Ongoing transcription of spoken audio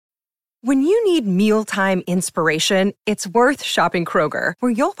When you need mealtime inspiration, it's worth shopping Kroger,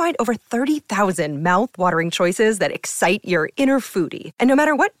 where you'll find over 30,000 mouth-watering choices that excite your inner foodie. And no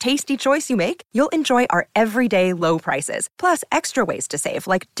matter what tasty choice you make, you'll enjoy our everyday low prices, plus extra ways to save,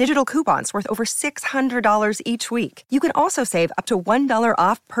 like digital coupons worth over $600 each week. You can also save up to $1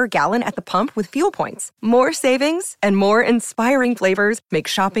 off per gallon at the pump with fuel points. More savings and more inspiring flavors make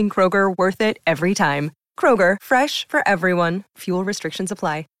shopping Kroger worth it every time. Kroger, fresh for everyone. Fuel restrictions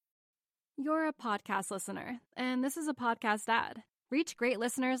apply. You're a podcast listener, and this is a podcast ad. Reach great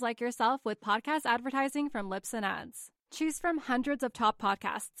listeners like yourself with podcast advertising from Libsyn Ads. Choose from hundreds of top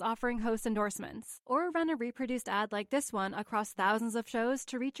podcasts offering host endorsements, or run a reproduced ad like this one across thousands of shows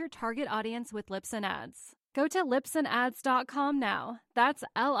to reach your target audience with Libsyn Ads. Go to libsynads.com now. That's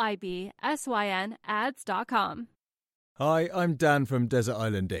LIBSYN ads.com. Hi, I'm Dan from Desert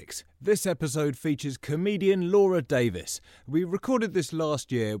Island Dicks. This episode features comedian Laura Davis. We recorded this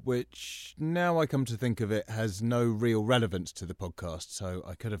last year, which, now I come to think of it, has no real relevance to the podcast, so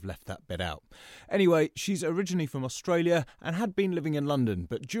I could have left that bit out. Anyway, she's originally from Australia and had been living in London,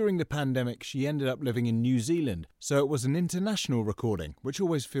 but during the pandemic she ended up living in New Zealand, so it was an international recording, which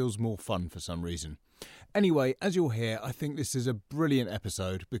always feels more fun for some reason. Anyway, as you'll hear, I think this is a brilliant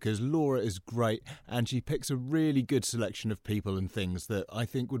episode because Laura is great and she picks a really good selection of people and things that I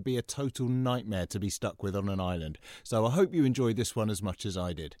think would be a total nightmare to be stuck with on an island. So I hope you enjoyed this one as much as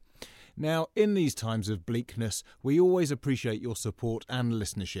I did. Now, in these times of bleakness, we always appreciate your support and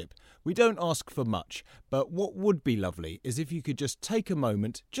listenership. We don't ask for much, but what would be lovely is if you could just take a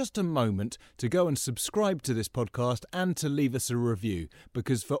moment, just a moment, to go and subscribe to this podcast and to leave us a review,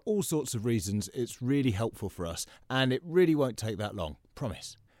 because for all sorts of reasons, it's really helpful for us, and it really won't take that long,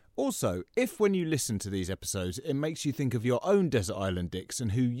 promise. Also, if when you listen to these episodes it makes you think of your own desert island dicks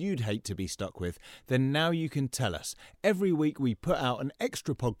and who you'd hate to be stuck with, then now you can tell us. Every week we put out an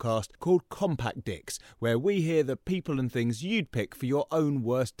extra podcast called Compact Dicks, where we hear the people and things you'd pick for your own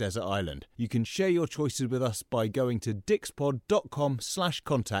worst desert island. You can share your choices with us by going to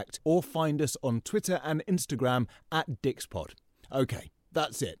dixpod.com/contact or find us on Twitter and Instagram at Dixpod. Okay,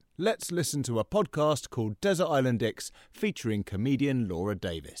 that's it. Let's listen to a podcast called Desert Island Dicks featuring comedian Laura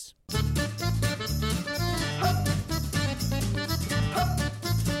Davis.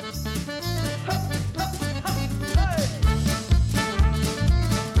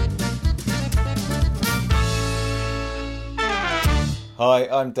 Hi,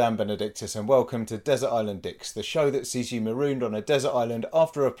 I'm Dan Benedictus and welcome to Desert Island Dicks, the show that sees you marooned on a desert island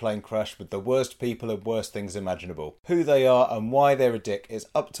after a plane crash with the worst people and worst things imaginable. Who they are and why they're a dick is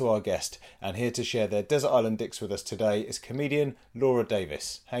up to our guest, and here to share their Desert Island Dicks with us today is comedian Laura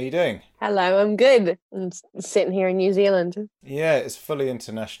Davis. How are you doing? Hello, I'm good. I'm sitting here in New Zealand. Yeah, it's fully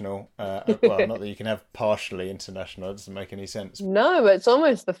international. Well, not that you can have partially international, it doesn't make any sense. No, but it's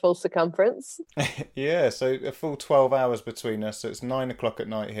almost the full circumference. Yeah, so a full 12 hours between us, so it's 9 o'clock at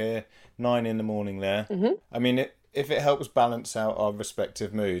night here, 9 in the morning there. Mm-hmm. I mean, if it helps balance out our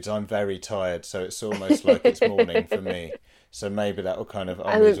respective moods, I'm very tired, so it's almost like it's morning for me. So maybe that will kind of,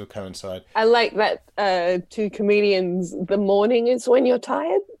 our moods will coincide. I like that two comedians, the morning is when you're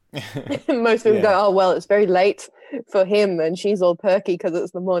tired. Most people go, oh, well, it's very late for him and she's all perky because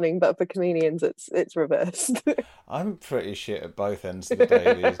it's the morning, but for comedians it's reversed. I'm pretty shit at both ends of the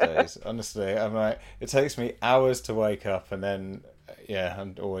day these days. Honestly, I'm like, it takes me hours to wake up and then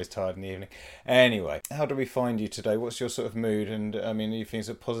I'm always tired in the evening. Anyway, how do we find you today? What's your sort of mood? And I mean, are you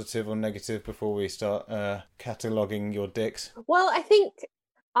feeling positive or negative before we start cataloguing your dicks? Well, I think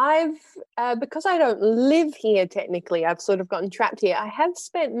I've, because I don't live here technically, I've sort of gotten trapped here. I have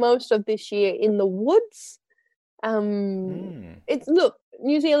spent most of this year in the woods. Look,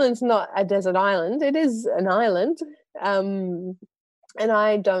 New Zealand's not a desert island. It is an island. And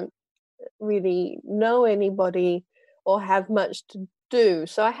I don't really know anybody or have much to do.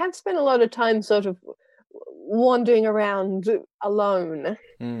 So I have spent a lot of time sort of wandering around alone.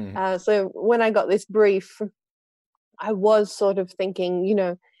 So when I got this brief, I was sort of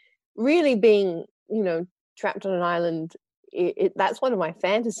thinking, really being, trapped on an island, that's one of my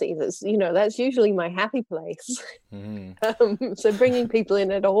fantasies. It's, that's usually my happy place. So bringing people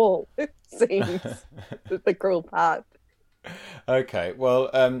in at all seems the cruel part. Okay,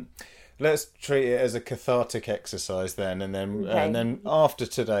 well, let's treat it as a cathartic exercise then, and then after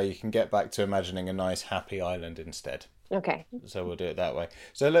today you can get back to imagining a nice happy island instead. Okay. So we'll do it that way.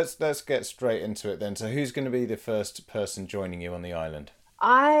 So let's get straight into it then. So who's going to be the first person joining you on the island?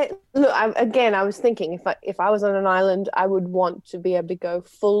 I was thinking if I was on an island, I would want to be able to go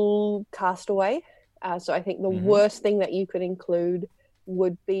full castaway. So I think the worst thing that you could include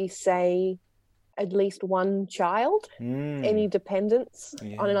would be, say, at least one child. Any dependents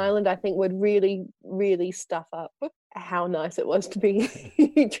on an Yeah. island, I think, would really, really stuff up how nice it was to be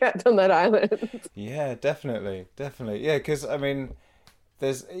trapped on that island. Yeah, definitely, definitely. Yeah, because I mean,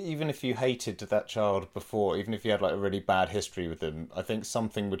 there's even if you hated that child before, even if you had like a really bad history with them, I think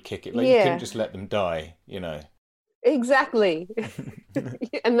something would kick it. Like you couldn't Yeah, just let them die, you know. exactly.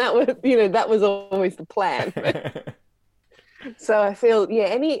 And that was always the plan. So I feel, yeah,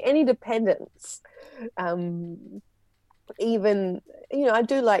 any dependents, um, even, I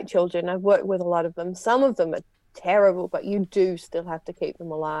do like children. I've worked with a lot of them. Some of them are terrible, but you do still have to keep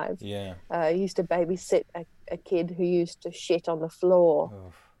them alive. Yeah. I used to babysit a kid who used to shit on the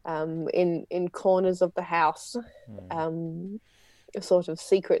floor, in corners of the house, sort of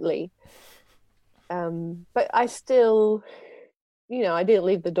secretly. But I still, I didn't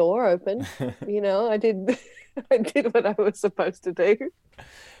leave the door open. I did I did what I was supposed to do.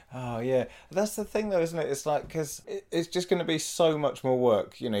 Oh yeah, that's the thing though, isn't it? It's like because it's just going to be so much more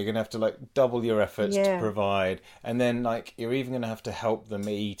work. You're going to have to like double your efforts to Yeah. provide, and then like you're even going to have to help them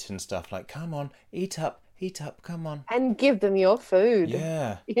eat and stuff. Like, come on, eat up, come on. And give them your food.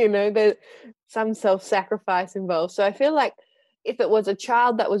 Yeah, There's some self-sacrifice involved. So I feel like if it was a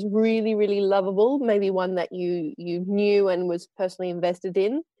child that was really, really lovable, maybe one that you knew and was personally invested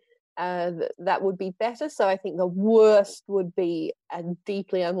in, that would be better. So I think the worst would be a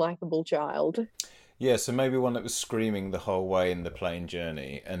deeply unlikable child. yeah. So maybe one that was screaming the whole way in the plane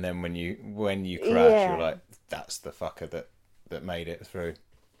journey, and then when you crash, Yeah. you're like, that's the fucker that made it through.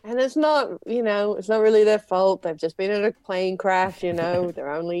 And it's not really their fault. They've just been in a plane crash,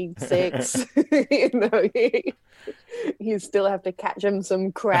 they're only 6. You still have to catch them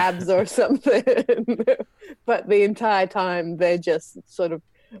some crabs or something. But the entire time they're just sort of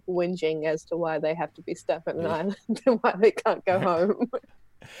whinging as to why they have to be stuck on an island and why they can't go home.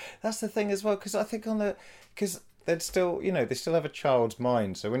 That's the thing as well, because I think because they'd still, they still have a child's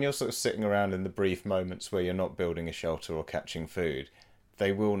mind. So when you're sort of sitting around in the brief moments where you're not building a shelter or catching food,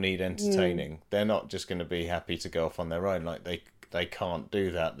 they will need entertaining. They're not just going to be happy to go off on their own. Like they can't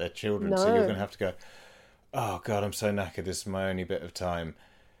do that. They're children, so you're No. going to have to go, oh God, I'm so knackered. This is my only bit of time.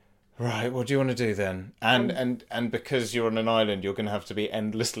 Right, what do you want to do then? And because you're on an island, you're going to have to be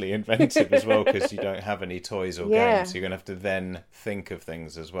endlessly inventive as well, because you don't have any toys or Yeah. games. So you're going to have to then think of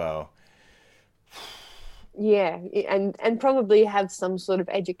things as well. Yeah, and probably have some sort of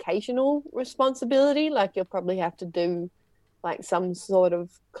educational responsibility. Like you'll probably have to do like some sort of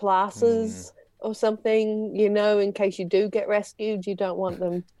classes or something, in case you do get rescued. You don't want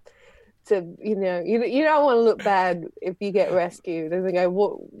them to, you don't want to look bad if you get rescued. And they go,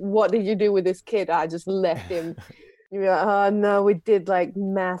 what did you do with this kid? I just left him. You're like, oh no, we did like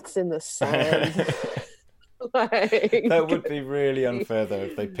maths in the sand. Like, That would be really unfair though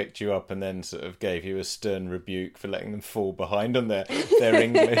if they picked you up and then sort of gave you a stern rebuke for letting them fall behind on their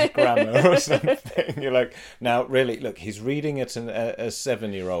English grammar or something. You're like, now really, look, he's reading at a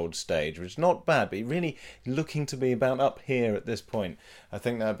 7-year-old stage, which is not bad, but he's really looking to be about up here at this point. I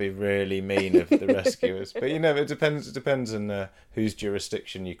think that'd be really mean of the rescuers. But it depends on whose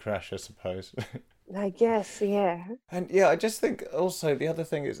jurisdiction you crash, I suppose. I guess, yeah. And yeah, I just think also the other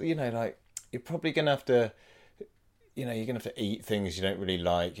thing is, like you're probably going to have to, you're going to have to eat things you don't really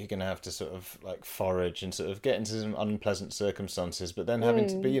like. You're going to have to sort of like forage and sort of get into some unpleasant circumstances, but then having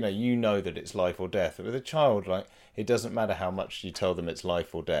to be, that it's life or death. With a child, like, it doesn't matter how much you tell them it's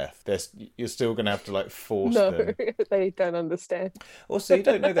life or death. You're still going to have to like force them. No, they don't understand. Also, you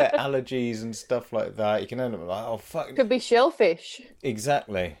don't know their allergies and stuff like that. You can end up like, oh fuck. Could be shellfish.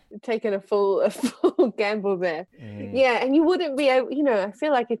 Exactly. Taking a full gamble there. Yeah, and you wouldn't be able, I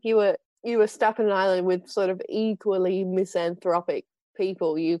feel like if you were stuck on an island with sort of equally misanthropic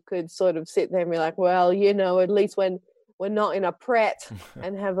people, you could sort of sit there and be like, well, at least when we're not in a Pret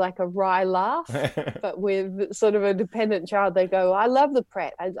and have like a wry laugh. But with sort of a dependent child, they go, I love the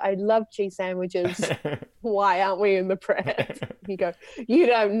Pret. I love cheese sandwiches. Why aren't we in the Pret? You go, you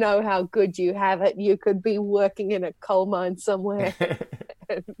don't know how good you have it. You could be working in a coal mine somewhere.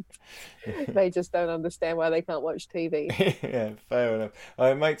 They just don't understand why they can't watch TV. Yeah, fair enough.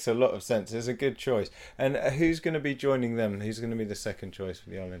 It makes a lot of sense. It's a good choice. And who's going to be joining them? Who's going to be the second choice for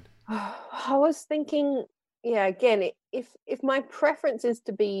the island? I was thinking, yeah, again, if my preference is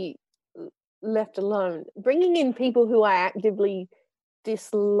to be left alone, bringing in people who I actively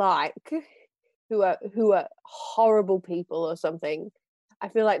dislike, who are horrible people or something, I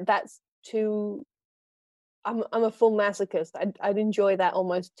feel like that's too. I'm a full masochist. I'd enjoy that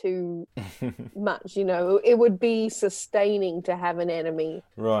almost too much. It would be sustaining to have an enemy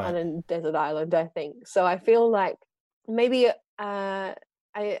Right. on a desert island, I think. So I feel like maybe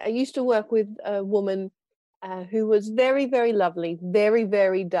I used to work with a woman who was very, very lovely, very,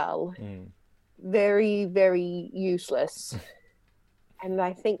 very dull, very, very useless. And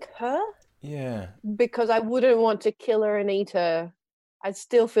I think her, because I wouldn't want to kill her and eat her. I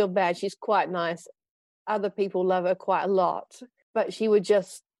still feel bad. She's quite nice. Other people love her quite a lot, but she would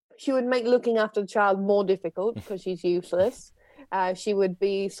make looking after the child more difficult because she's useless. She would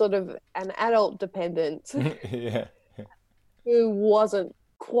be sort of an adult dependent who wasn't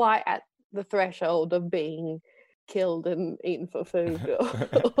quite at the threshold of being killed and eaten for food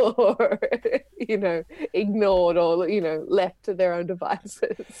or ignored or left to their own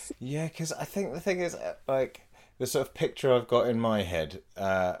devices. Yeah, because I think the thing is, like, the sort of picture I've got in my head,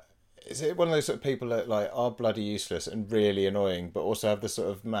 is it one of those sort of people that like are bloody useless and really annoying, but also have the sort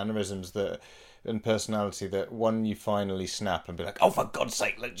of mannerisms and personality that when you finally snap and be like, oh, for God's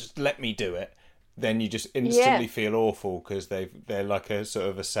sake, just let me do it, then you just instantly feel awful because they're like a sort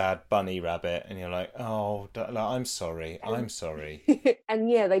of a sad bunny rabbit, and you're like, oh, I'm sorry. And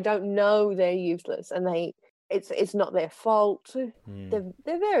they don't know they're useless, and it's not their fault. They're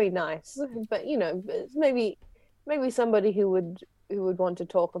very nice, but it's maybe somebody who would want to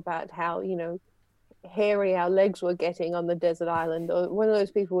talk about how hairy our legs were getting on the desert island, or one of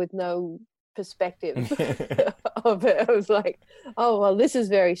those people with no perspective of it. I was like, oh, well, this is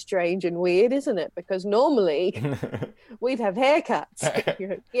very strange and weird, isn't it? Because normally we'd have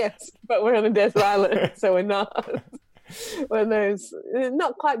haircuts. Yes, but we're on a desert island, so we're not. When those,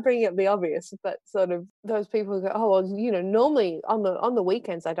 not quite bringing up the obvious, but sort of those people who go, oh, well, normally on the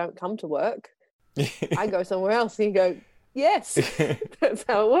weekends I don't come to work. I go somewhere else. And you go, yes, that's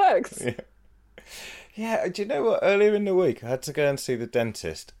how it works. Yeah, do you know what? Earlier in the week, I had to go and see the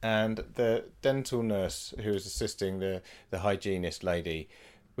dentist, and the dental nurse who was assisting the hygienist lady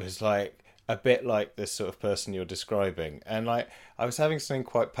was like a bit like this sort of person you're describing. And like, I was having something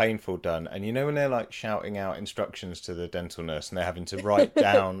quite painful done, and when they're like shouting out instructions to the dental nurse and they're having to write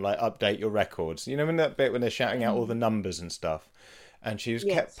down, like, update your records. In that bit when they're shouting out all the numbers and stuff. And she was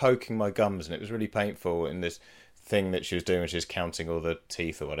kept poking my gums, and it was really painful in this thing that she was doing when she was counting all the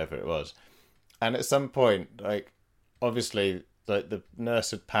teeth or whatever it was. And at some point, like, obviously, like, the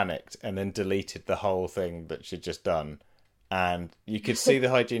nurse had panicked and then deleted the whole thing that she'd just done. And you could see the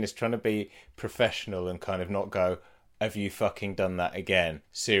hygienist trying to be professional and kind of not go, have you fucking done that again?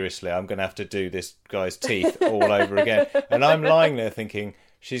 Seriously, I'm going to have to do this guy's teeth all over again. And I'm lying there thinking,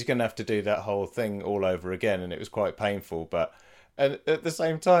 she's going to have to do that whole thing all over again. And it was quite painful. And at the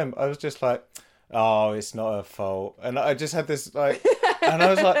same time, I was just like, oh, it's not her fault. And I just had this, like, and I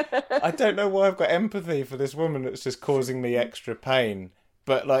was like, I don't know why I've got empathy for this woman that's just causing me extra pain.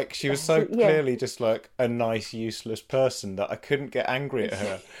 But, like, she was so clearly just, like, a nice, useless person that I couldn't get angry at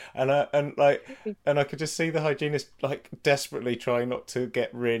her. And I could just see the hygienist, like, desperately trying not to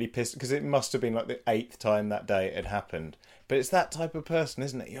get really pissed, because it must have been, like, the 8th time that day it had happened. But it's that type of person,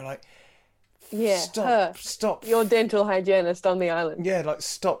 isn't it? You're like, stop. Your dental hygienist on the island. Yeah, like,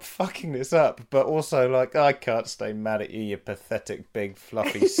 stop fucking this up. But also, like, I can't stay mad at you, you pathetic, big,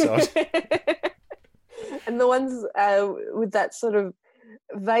 fluffy sod. And the ones with that sort of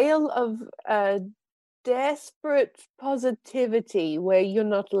veil of desperate positivity where you're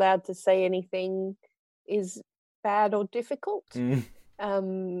not allowed to say anything is bad or difficult.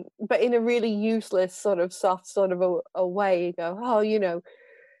 But in a really useless sort of soft sort of a way. You go, oh,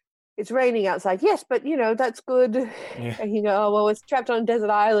 it's raining outside. Yes, but that's good. Yeah. And you go, oh, well, it's trapped on a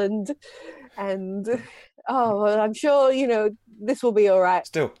desert island, and oh, well, I'm sure this will be all right.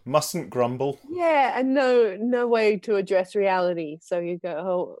 Still, mustn't grumble. Yeah, and no way to address reality. So you go,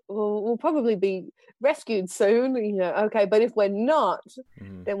 oh, well, we'll probably be rescued soon. Okay, but if we're not,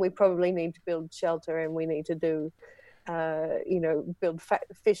 then we probably need to build shelter, and we need to do build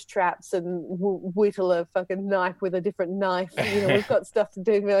fish traps and whittle a fucking knife with a different knife. We've got stuff to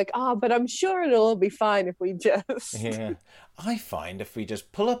do. And we're like, but I'm sure it'll all be fine if we just... Yeah. I find if we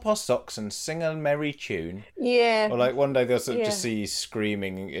just pull up our socks and sing a merry tune. Yeah. Or like one day they'll sort of just see you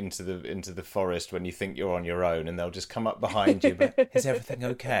screaming into the forest when you think you're on your own, and they'll just come up behind you. But is everything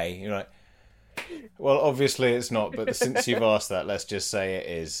okay? You're like, well, obviously it's not, but since you've asked that, let's just say it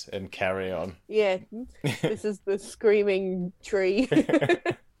is and carry on. Yeah, this is the screaming tree.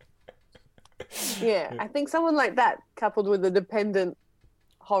 Yeah, I think someone like that, coupled with a dependent,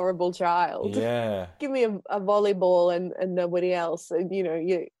 horrible child. Yeah. Give me a volleyball and nobody else, and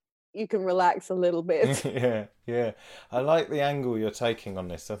you can relax a little bit. Yeah. I like the angle you're taking on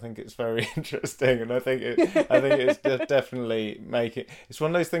this. I think it's very interesting, and I think it's definitely it's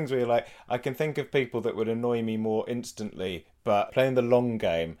one of those things where you're like, I can think of people that would annoy me more instantly, but playing the long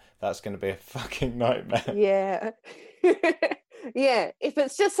game, that's going to be a fucking nightmare. Yeah. Yeah, if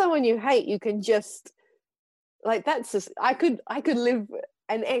it's just someone you hate, you can just like that's just I could live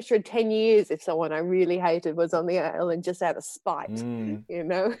an extra 10 years if someone I really hated was on the island just out of spite,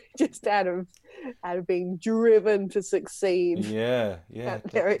 just out of being driven to succeed at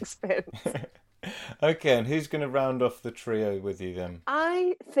their expense. Okay, and who's going to round off the trio with you then?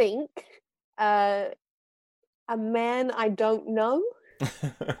 I think a man I don't know,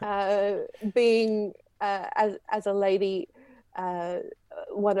 being as a lady,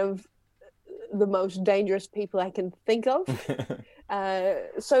 one of the most dangerous people I can think of.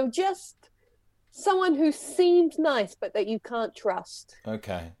 So just someone who seems nice but that you can't trust.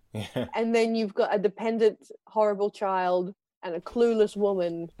 Okay. Yeah. And then you've got a dependent, horrible child and a clueless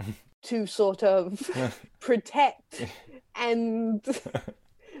woman to sort of protect, and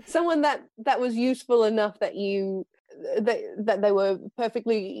someone that was useful enough that that they were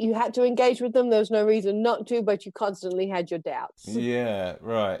perfectly, you had to engage with them, there was no reason not to, but you constantly had your doubts. Yeah,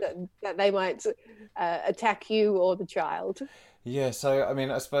 right. That they might attack you or the child. Yeah, so I mean,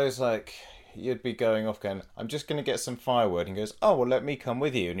 I suppose like you'd be going off going, I'm just going to get some firewood, and he goes, oh well, let me come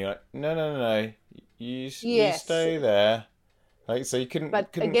with you, and you're like, no, you stay there. Like, so you couldn't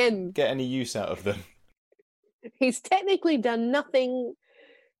again get any use out of them. He's technically done nothing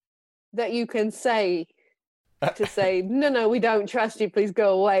that you can say to say, no, we don't trust you, please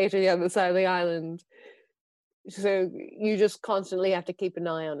go away to the other side of the island. So you just constantly have to keep an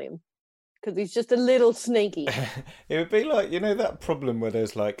eye on him because he's just a little sneaky. It would be like, that problem where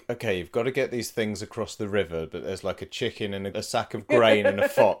there's like, okay, you've got to get these things across the river, but there's like a chicken and a sack of grain and a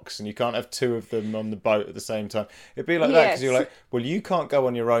fox, and you can't have two of them on the boat at the same time. It'd be like that because you're like, well, you can't go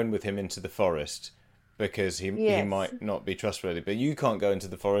on your own with him into the forest because he might not be trustworthy, but you can't go into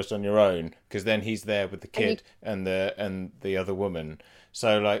the forest on your own because then he's there with the kid and the other woman.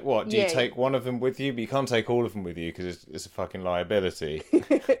 So like, what, do you take one of them with you? But you can't take all of them with you because it's a fucking liability.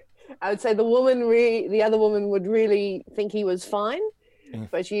 I would say the other woman would really think he was fine,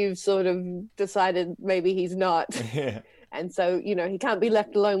 but you've sort of decided maybe he's not. Yeah. And so, he can't be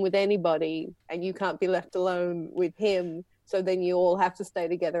left alone with anybody, and you can't be left alone with him. So then you all have to stay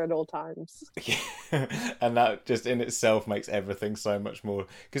together at all times. And that just in itself makes everything so much more...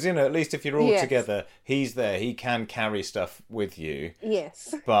 Because, at least if you're all together, he's there. He can carry stuff with you.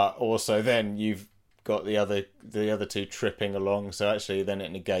 Yes. But also then you've got the other two tripping along. So actually then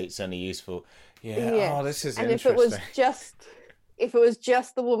it negates any useful... Yeah. Yes. Oh, this is interesting. And if it was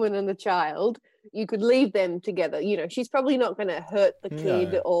just the woman and the child, you could leave them together. She's probably not going to hurt the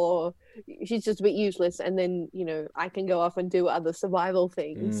kid, or she's just a bit useless, and then I can go off and do other survival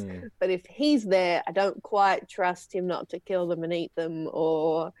things. But if he's there, I don't quite trust him not to kill them and eat them,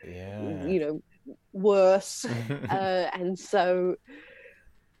 or worse. And so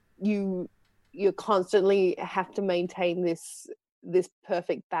you constantly have to maintain this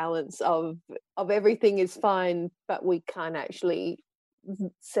perfect balance of everything is fine, but we can't actually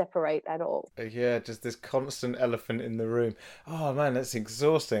separate at all. Yeah, just this constant elephant in the room. Oh man, that's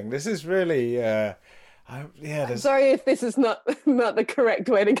exhausting. This is really I'm sorry if this is not the correct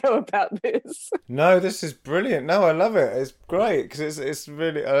way to go about this. No, this is brilliant. No, I love it. It's great because it's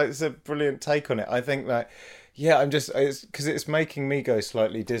really it's a brilliant take on it. I think that it's because it's making me go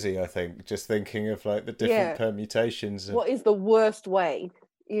slightly dizzy, I think, just thinking of like the different permutations. What is the worst way?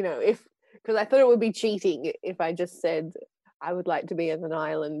 Because I thought it would be cheating if I just said I would like to be on an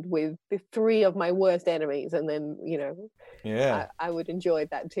island with the three of my worst enemies, and then I would enjoy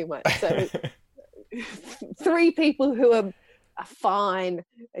that too much. So three people who are fine.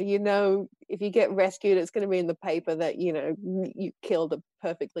 If you get rescued, it's going to be in the paper that you killed a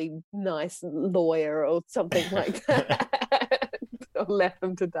perfectly nice lawyer or something like that, or left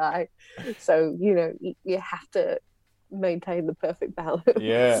them to die. So you have to maintain the perfect balance.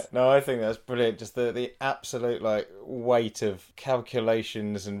 Yeah, no, I think that's brilliant. Just the absolute weight of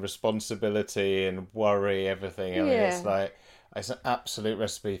calculations and responsibility and worry, everything. I mean, it's an absolute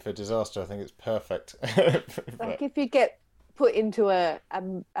recipe for disaster. I think it's perfect. Like if you get put into a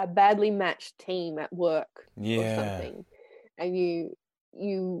badly matched team at work or something, and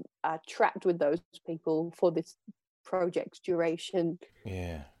you are trapped with those people for this project's duration.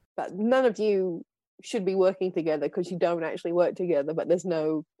 Yeah. But none of you should be working together because you don't actually work together, but there's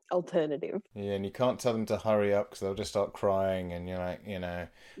no alternative. Yeah, and you can't tell them to hurry up because they'll just start crying, and you're like,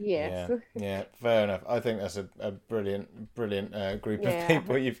 Yes. Yeah, fair enough. I think that's a brilliant group of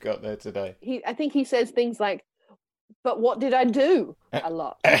people you've got there today. I think he says things like, but what did I do? A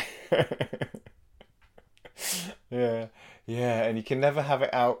lot. Yeah, and you can never have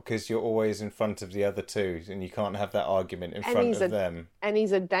it out because you're always in front of the other two, and you can't have that argument in front of them. And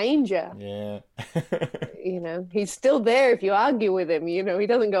he's a danger. Yeah. He's still there if you argue with him. He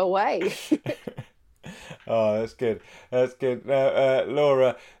doesn't go away. Oh, that's good. That's good. Now,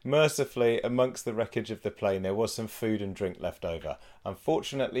 Laura, mercifully, amongst the wreckage of the plane, there was some food and drink left over.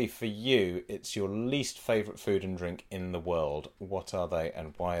 Unfortunately for you, it's your least favourite food and drink in the world. What are they,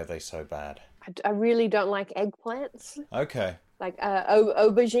 and why are they so bad? I really don't like eggplants. Okay. Like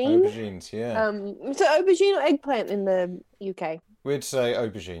aubergine. Aubergines, yeah. So aubergine or eggplant in the UK? We'd say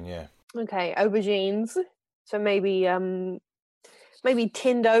aubergine, yeah. Okay, aubergines. So maybe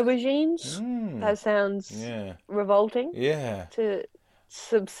tinned aubergines. That sounds revolting. Yeah. To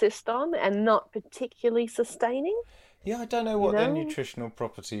subsist on and not particularly sustaining. Yeah, I don't know what their nutritional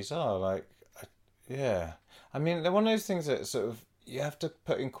properties are. Yeah. I mean, they're one of those things that sort of you have to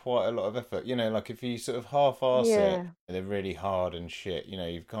put in quite a lot of effort. Like if you sort of half-arse it, they're really hard and shit.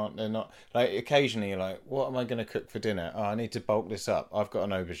 They're not, like, occasionally you're like, what am I going to cook for dinner? Oh, I need to bulk this up. I've got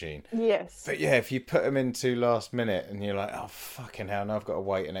an aubergine. Yes. But yeah, if you put them into last minute and you're like, oh, fucking hell, now I've got to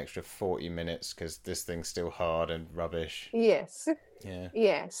wait an extra 40 minutes because this thing's still hard and rubbish. Yes. Yeah.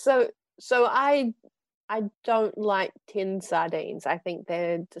 Yeah. So I don't like tinned sardines. I think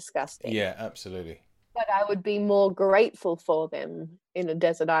they're disgusting. Yeah, absolutely. But I would be more grateful for them in a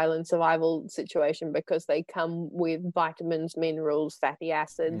desert island survival situation because they come with vitamins, minerals, fatty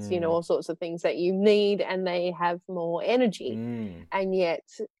acids, all sorts of things that you need, and they have more energy. And yet,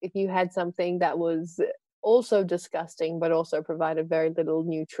 if you had something that was also disgusting but also provided very little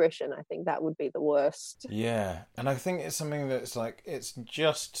nutrition, I think that would be the worst. Yeah, and I think it's something that's like, it's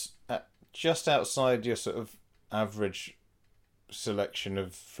just outside your sort of average selection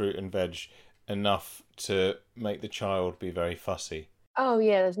of fruit and veg, enough to make the child be very fussy. Oh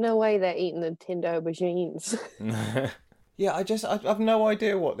yeah, there's no way they're eating the tinned aubergines. Yeah, I've no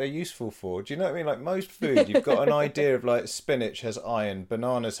idea what they're useful for. Do you know what I mean? Like most food, you've got an idea of, like, spinach has iron,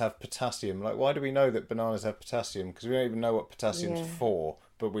 bananas have potassium. Like, why do we know that bananas have potassium? Because we don't even know what potassium's for,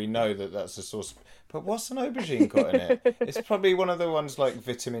 but we know that that's a source. But what's an aubergine got in it? It's probably one of the ones like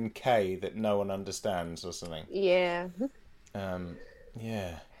vitamin K that no one understands or something. Yeah.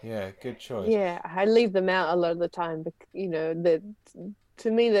 Yeah, good choice. Yeah, I leave them out a lot of the time, but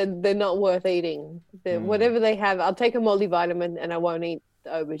to me they're not worth eating. Whatever they have, I'll take a multivitamin and I won't eat the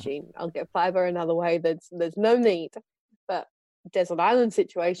aubergine. I'll get fiber another way. There's no need. But desert island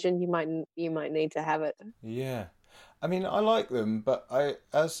situation, you might need to have it. Yeah. I mean, I like them, but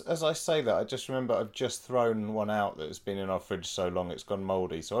as I say that, I just remember I've just thrown one out that's been in our fridge so long it's gone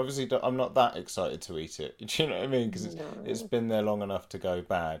mouldy. So obviously I'm not that excited to eat it. Do you know what I mean? Because it's been there long enough to go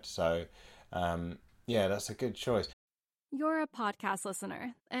bad. So, yeah, that's a good choice. You're a podcast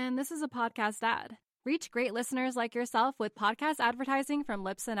listener, and this is a podcast ad. Reach great listeners like yourself with podcast advertising from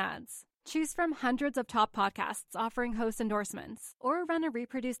Libsyn Ads. Choose from hundreds of top podcasts offering host endorsements, or run a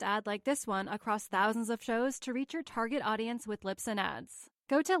reproduced ad like this one across thousands of shows to reach your target audience with Libsyn Ads.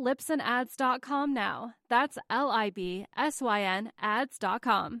 Go to libsynads.com now. That's LIBSYN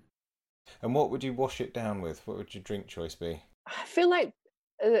ads.com. And what would you wash it down with? What would your drink choice be? I feel like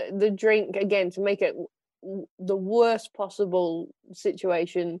the drink, again, to make it the worst possible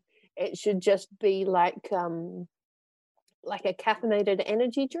situation, it should just be like a caffeinated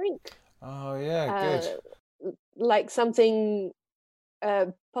energy drink. Oh yeah, good. Like something,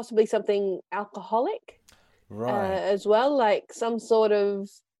 possibly something alcoholic, right? As well, like some sort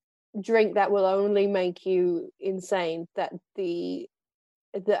of drink that will only make you insane. That the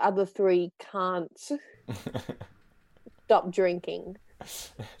other three can't stop drinking.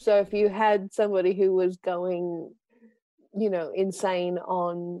 So if you had somebody who was going, insane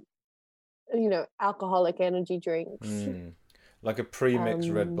on, alcoholic energy drinks. Like a pre-mixed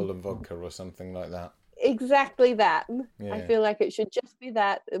Red Bull and vodka or something like that. Exactly that. Yeah. I feel like it should just be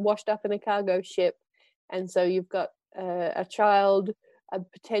that, washed up in a cargo ship. And so you've got a child, a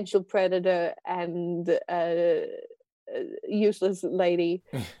potential predator, and a useless lady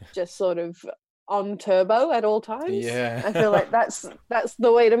just sort of on turbo at all times. Yeah. I feel like that's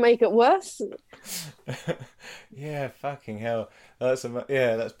the way to make it worse. Yeah, fucking hell. That's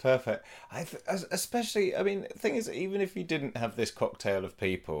perfect. Especially, I mean, the thing is, even if you didn't have this cocktail of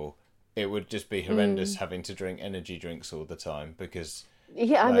people, it would just be horrendous having to drink energy drinks all the time because...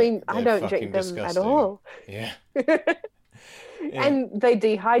 Yeah, I mean, I don't drink them at all. Yeah. And they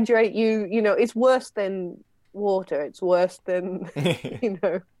dehydrate you. It's worse than water. It's worse than,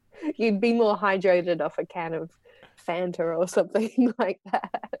 you'd be more hydrated off a can of Fanta or something like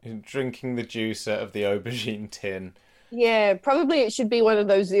that. Drinking the juice out of the aubergine tin. Yeah, probably it should be one of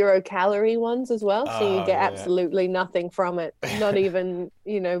those 0-calorie ones as well, so you Oh, get yeah. absolutely nothing from it, not even,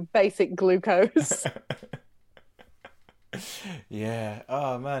 basic glucose. Yeah.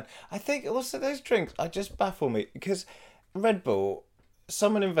 Oh man. I think also those drinks I just baffle me because Red Bull,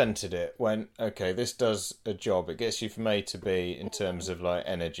 someone invented it, went, okay, this does a job. It gets you from A to B in terms of like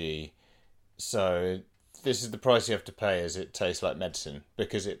energy. So this is the price you have to pay as it tastes like medicine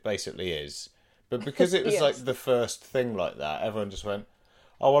because it basically is. But because it was Yes. like the first thing like that, everyone just went,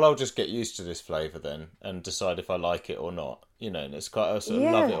 oh well, I'll just get used to this flavour then and decide if I like it or not. And it's quite a sort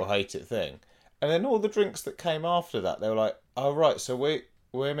of love it Yeah. or hate it thing. And then all the drinks that came after that, they were like, oh right, so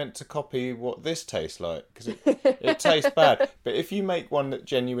we're meant to copy what this tastes like because it tastes bad. But if you make one that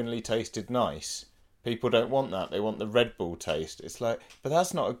genuinely tasted nice, people don't want that. They want the Red Bull taste. It's like, but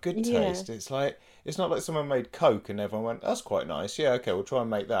that's not a good Yeah. taste. It's like it's not like someone made Coke and everyone went, that's quite nice. Yeah, okay, we'll try and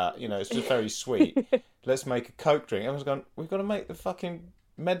make that. It's just very sweet. Let's make a Coke drink. Everyone's gone, we've got to make the fucking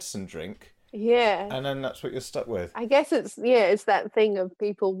medicine drink, Yeah. and then that's what you're stuck with. I guess it's that thing of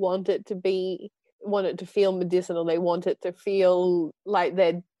people want it to feel medicinal. They want it to feel like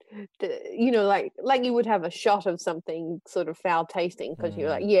like you would have a shot of something sort of foul tasting because you're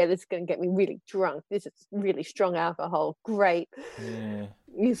like, yeah, this is going to get me really drunk. This is really strong alcohol. Great. Yeah,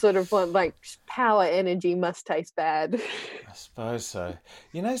 You sort of want like power energy must taste bad. I suppose so.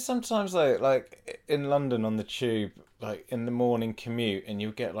 Sometimes though, like in London on the tube, like in the morning commute, and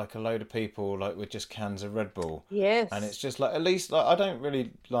you'll get like a load of people like with just cans of Red Bull. And it's Yes. just like, at least like I don't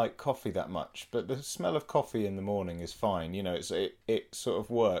really like coffee that much, but the smell of coffee in the morning is fine. It sort of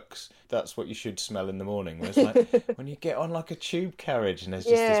works. That's what you should smell in the morning. Whereas like when you get on like a tube carriage and there's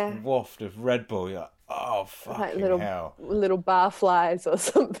just Yeah. this waft of Red Bull, you're like, oh Like fucking little hell. little barflies or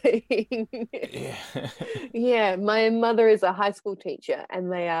something. Yeah. Yeah, my mother is a high school teacher,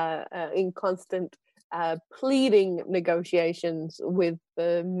 and they are in constant pleading negotiations with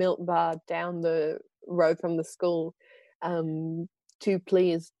the milk bar down the road from the school um, to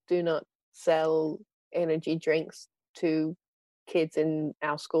please do not sell energy drinks to kids in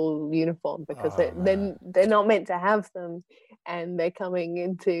our school uniform because Oh man. they're not meant to have them, and they're coming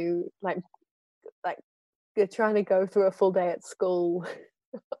into like they're trying to go through a full day at school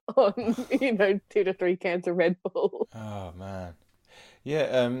on 2 to 3 cans of Red Bull. Oh man.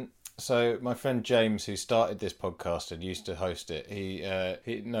 Yeah, so my friend James, who started this podcast and used to host it,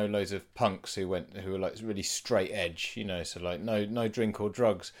 he know loads of punks who were like really straight edge, so like no drink or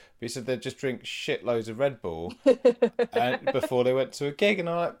drugs. But he said they'd just drink shitloads of Red Bull and before they went to a gig, and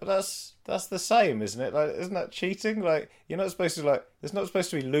I'm like, but that's the same, isn't it? Like, isn't that cheating? Like, you're not supposed to there's not supposed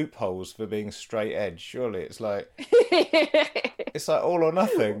to be loopholes for being straight edge. Surely it's like all or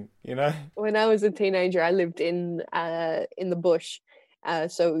nothing. When I was a teenager, I lived in the bush,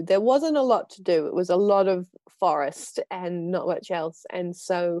 so there wasn't a lot to do. It was a lot of forest and not much else. And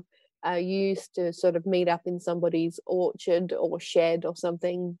so you used to sort of meet up in somebody's orchard or shed or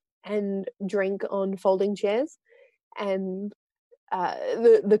something and drink on folding chairs. And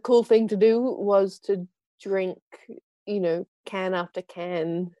the cool thing to do was to drink, can after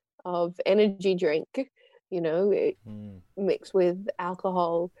can of energy drink, mixed with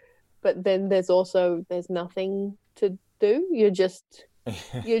alcohol. But then there's nothing to do. You're just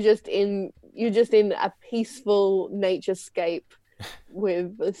in a peaceful naturescape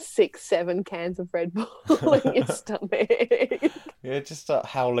with 6-7 cans of Red Bull in your stomach. Yeah, just start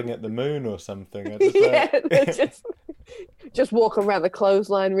howling at the moon or something. Yeah, just walk around the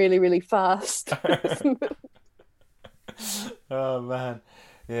clothesline really, really fast. Oh man,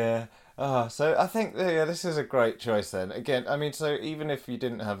 yeah. Oh, so I think this is a great choice then. Again, I mean, so even if you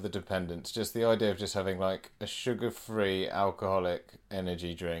didn't have the dependence, just the idea of just having like a sugar-free alcoholic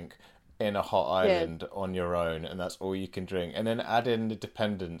energy drink in a hot Yeah, island on your own, and that's all you can drink, and then add in the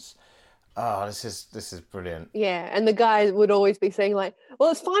dependence. Oh, this is brilliant. yeah. And the guy would always be saying like,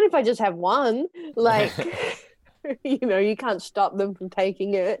 "Well, it's fine if I just have one." Like, you can't stop them from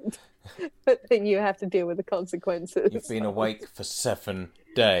taking it, but then you have to deal with the consequences. You've been awake for 7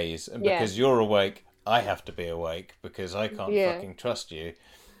 days, and Yeah, because you're awake, I have to be awake because I can't yeah, fucking trust you.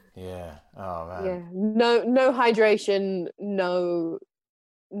 Yeah. Oh man. yeah. No hydration, no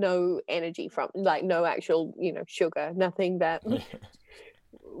energy from like no actual sugar, nothing that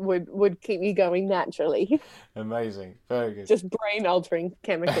would keep you going naturally. Amazing. Very good. Just brain altering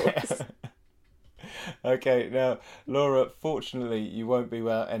chemicals. Okay, now, Laura, fortunately, you won't be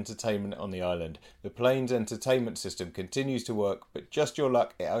without entertainment on the island. The plane's entertainment system continues to work, but just your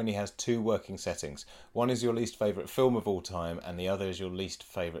luck, it only has 2 working settings. One is your least favourite film of all time, and the other is your least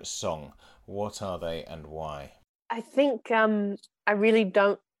favourite song. What are they and why? I think I really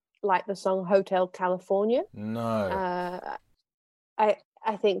don't like the song Hotel California. No. I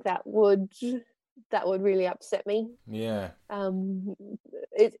think that would really upset me. Yeah.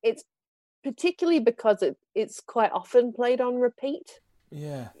 It's particularly because it's quite often played on repeat.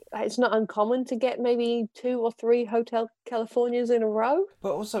 Yeah. It's not uncommon to get maybe 2 or 3 Hotel Californias in a row.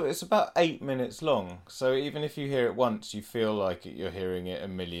 But also, it's about 8 minutes long, so even if you hear it once, you feel like you're hearing it a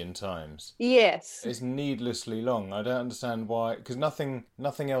million times. Yes. It's needlessly long. I don't understand why, because nothing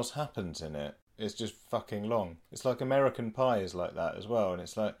else happens in it. It's just fucking long. It's like American Pie is like that as well, and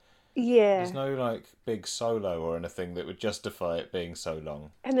it's like, yeah, there's no like big solo or anything that would justify it being so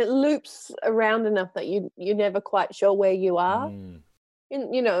long. And it loops around enough that you're never quite sure where you are. And,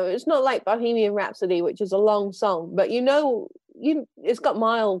 it's not like Bohemian Rhapsody, which is a long song, but it's got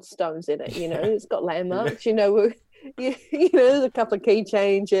milestones in it. It's got landmarks. There's a couple of key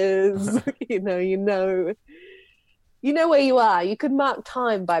changes. you know where you are. You could mark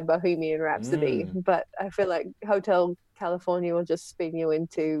time by Bohemian Rhapsody, but I feel like Hotel California will just spin you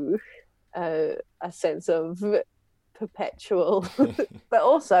into a sense of perpetual, but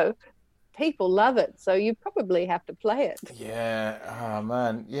also people love it, so you probably have to play it. Yeah, oh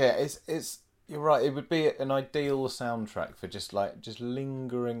man, yeah, it's you're right. It would be an ideal soundtrack for just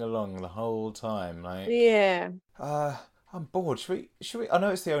lingering along the whole time, like. Yeah. I'm bored. Should we? I know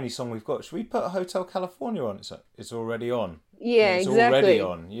it's the only song we've got. Should we put Hotel California on? It's already on. Yeah, it's exactly. Already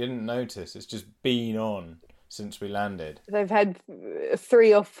on. You didn't notice. It's just been on since we landed. They've had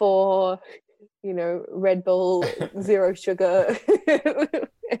 3 or 4, Red Bull, Zero Sugar,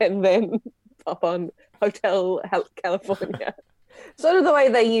 and then pop on Hotel California. Sort of the way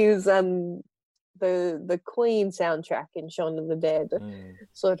they use the Queen soundtrack in Shaun of the Dead.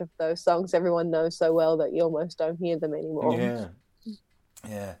 Sort of those songs everyone knows so well that you almost don't hear them anymore.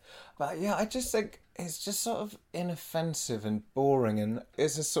 Yeah. But yeah, I just think it's just sort of inoffensive and boring, and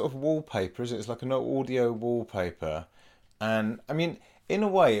it's a sort of wallpaper, isn't it? It's like an audio wallpaper. And I mean, in a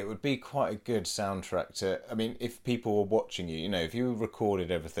way, it would be quite a good soundtrack to, I mean, if people were watching you, if you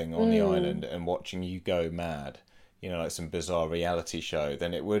recorded everything on the island and watching you go mad, like some bizarre reality show,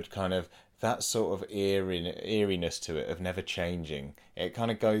 then it would kind of, that sort of eeriness to it of never changing, it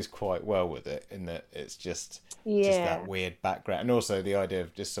kind of goes quite well with it, in that it's just that weird background. And also the idea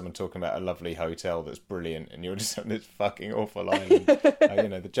of just someone talking about a lovely hotel that's brilliant and you're just on this fucking awful island.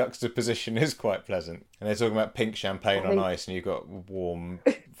 The juxtaposition is quite pleasant. And they're talking about pink champagne on ice and you've got warm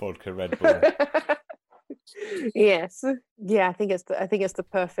vodka Red Bull. Yes. Yeah, I think it's the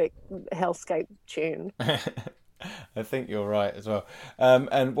perfect hellscape tune. I think you're right as well.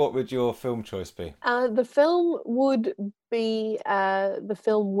 And what would your film choice be? The film would be the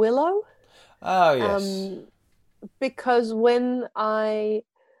film Willow. Oh, yes. Because when I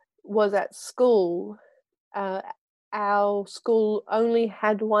was at school, our school only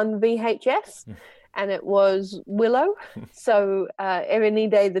had one VHS, and it was Willow. So every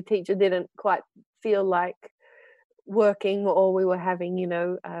day the teacher didn't quite feel like working, or we were having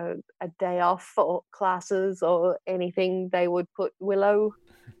a day off for classes or anything, they would put Willow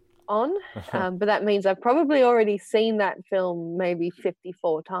on. But that means I've probably already seen that film maybe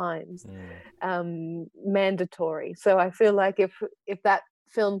 54 times. Mandatory. So I feel like if that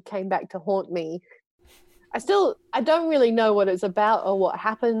film came back to haunt me, I don't really know what it's about or what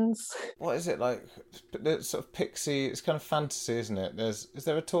happens. What is it like? It's sort of pixie, it's kind of fantasy, isn't it? Is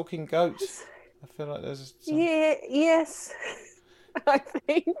there a talking goat? I feel like there's yes. I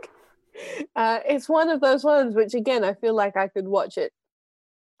think it's one of those ones which, again, I feel like I could watch it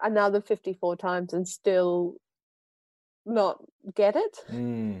another 54 times and still not get it.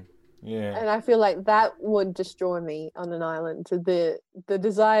 Yeah. And I feel like that would destroy me on an island, to the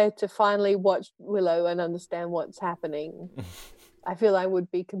desire to finally watch Willow and understand what's happening. I feel I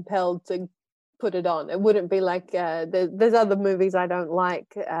would be compelled to put it on. It wouldn't be like there's other movies I don't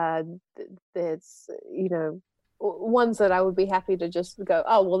like. There's ones that I would be happy to just go,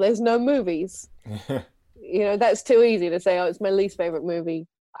 oh well, there's no movies. That's too easy to say, oh, it's my least favorite movie,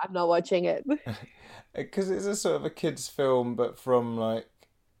 I'm not watching it. Because it's a sort of a kid's film, but from a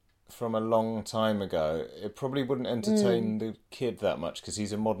long time ago. It probably wouldn't entertain the kid that much because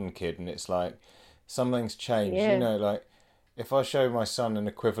he's a modern kid, and it's like something's changed. Like if I show my son an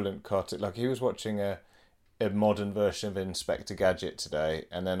equivalent cartoon, like he was watching a modern version of Inspector Gadget today,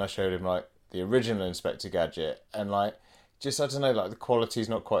 and then I showed him like the original Inspector Gadget, and like just, I don't know, like the quality's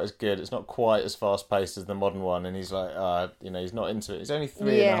not quite as good, it's not quite as fast paced as the modern one, and he's like he's not into it. He's only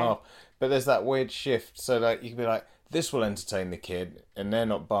 3.5, but there's that weird shift, so like you can be like, this will entertain the kid, and they're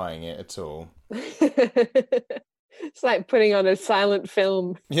not buying it at all. It's like putting on a silent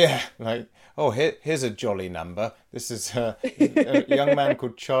film. Yeah, like, oh, here's a jolly number. This is a young man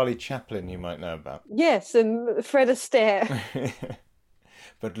called Charlie Chaplin you might know about. Yes, and Fred Astaire.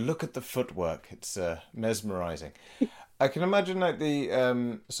 But look at the footwork. It's mesmerising. I can imagine like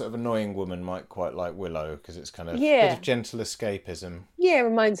the sort of annoying woman might quite like Willow because it's kind of a bit of gentle escapism. Yeah, it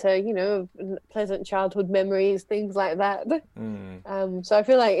reminds her, of pleasant childhood memories, things like that. So I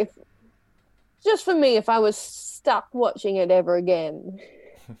feel like just for me, if I was stuck watching it ever again,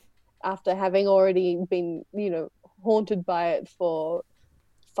 after having already been, haunted by it for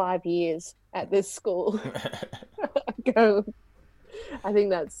 5 years at this school, I think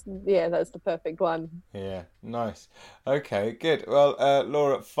that's the perfect one. Yeah, nice. Okay, good. Well,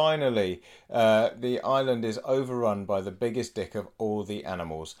 Laura, finally, the island is overrun by the biggest dick of all the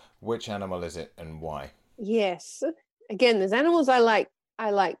animals. Which animal is it and why? Yes. Again, there's animals I like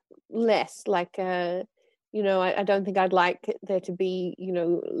less. Like, I don't think I'd like there to be,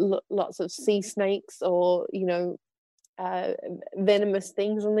 lots of sea snakes or, venomous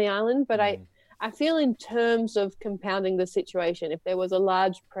things on the island. But I feel in terms of compounding the situation, if there was a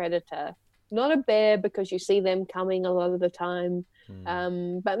large predator, not a bear because you see them coming a lot of the time,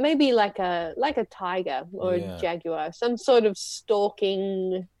 but maybe like a tiger or a jaguar, some sort of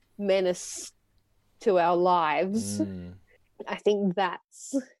stalking menace to our lives. I think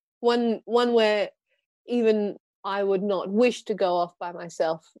that's one where even I would not wish to go off by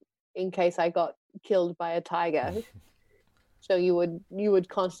myself in case I got killed by a tiger. So you would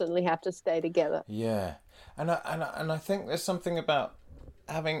constantly have to stay together. Yeah, and I think there's something about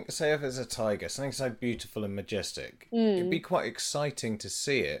having, say, if it's a tiger, something so beautiful and majestic, it'd be quite exciting to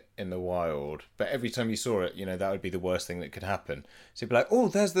see it in the wild. But every time you saw it, that would be the worst thing that could happen. So you'd be like, oh,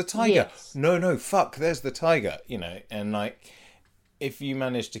 there's the tiger. Yes. No, fuck, there's the tiger. And like, if you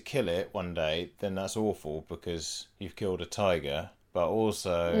manage to kill it one day, then that's awful because you've killed a tiger. But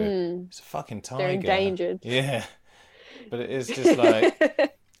also, it's a fucking tiger. They're endangered. Yeah. But it is just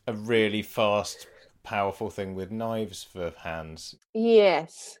like a really fast, powerful thing with knives for hands.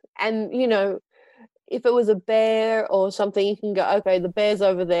 Yes. And, if it was a bear or something, you can go, okay, the bear's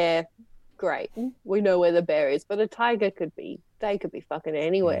over there. Great. We know where the bear is. But a tiger they could be fucking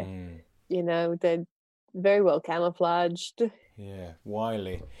anywhere. They're very well camouflaged. Yeah,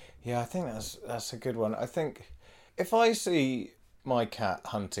 wily. Yeah, I think that's a good one. I think if I see my cat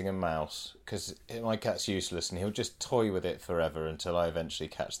hunting a mouse, because my cat's useless and he'll just toy with it forever until I eventually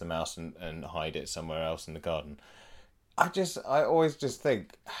catch the mouse and hide it somewhere else in the garden. I always just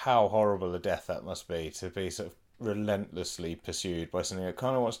think how horrible a death that must be, to be sort of relentlessly pursued by something that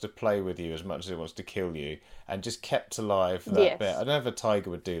kind of wants to play with you as much as it wants to kill you, and just kept alive for that bit. I don't know if a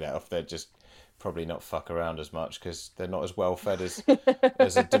tiger would do that, or if they'd just probably not fuck around as much because they're not as well fed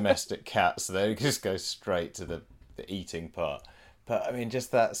as a domestic cat, so they just go straight to the eating part. But I mean,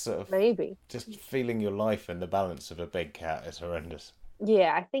 just that sort of just feeling your life in the balance of a big cat is horrendous.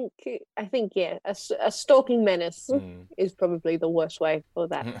 Yeah, I think a stalking menace is probably the worst way for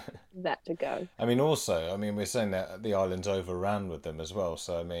that to go. I mean, also, we're saying that the island's overrun with them as well.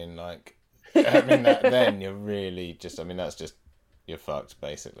 So then you're really just, that's just, you're fucked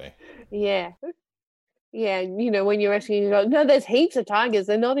basically. Yeah. Yeah, when you're rescuing, you go, no, there's heaps of tigers.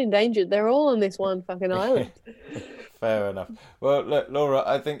 They're not endangered. They're all on this one fucking island. Fair enough. Well, look, Laura,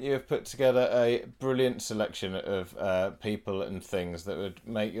 I think you have put together a brilliant selection of people and things that would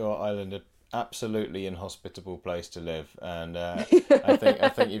make your island an absolutely inhospitable place to live. And I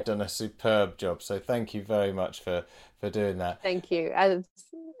think you've done a superb job. So thank you very much for doing that. Thank you. As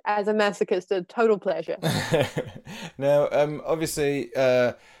a masochist, a total pleasure. Now, obviously,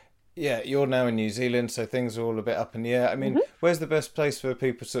 you're now in New Zealand, so things are all a bit up in the air. Where's the best place for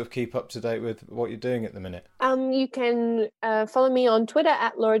people to sort of keep up to date with what you're doing at the minute? You can follow me on Twitter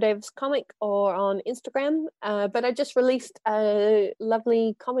at Laura Davis Comic or on Instagram. But I just released a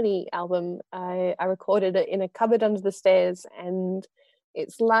lovely comedy album. I recorded it in a cupboard under the stairs, and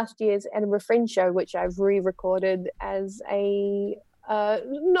it's last year's Edinburgh Fringe show, which I've re-recorded as a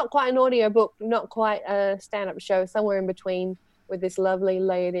not quite an audio book, not quite a stand-up show, somewhere in between, with this lovely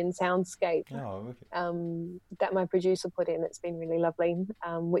layered-in soundscape that my producer put in. It's been really lovely,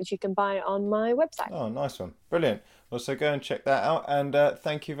 which you can buy on my website. Oh, nice one. Brilliant. Well, so go and check that out, and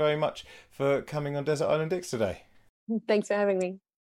thank you very much for coming on Desert Island Dicks today. Thanks for having me.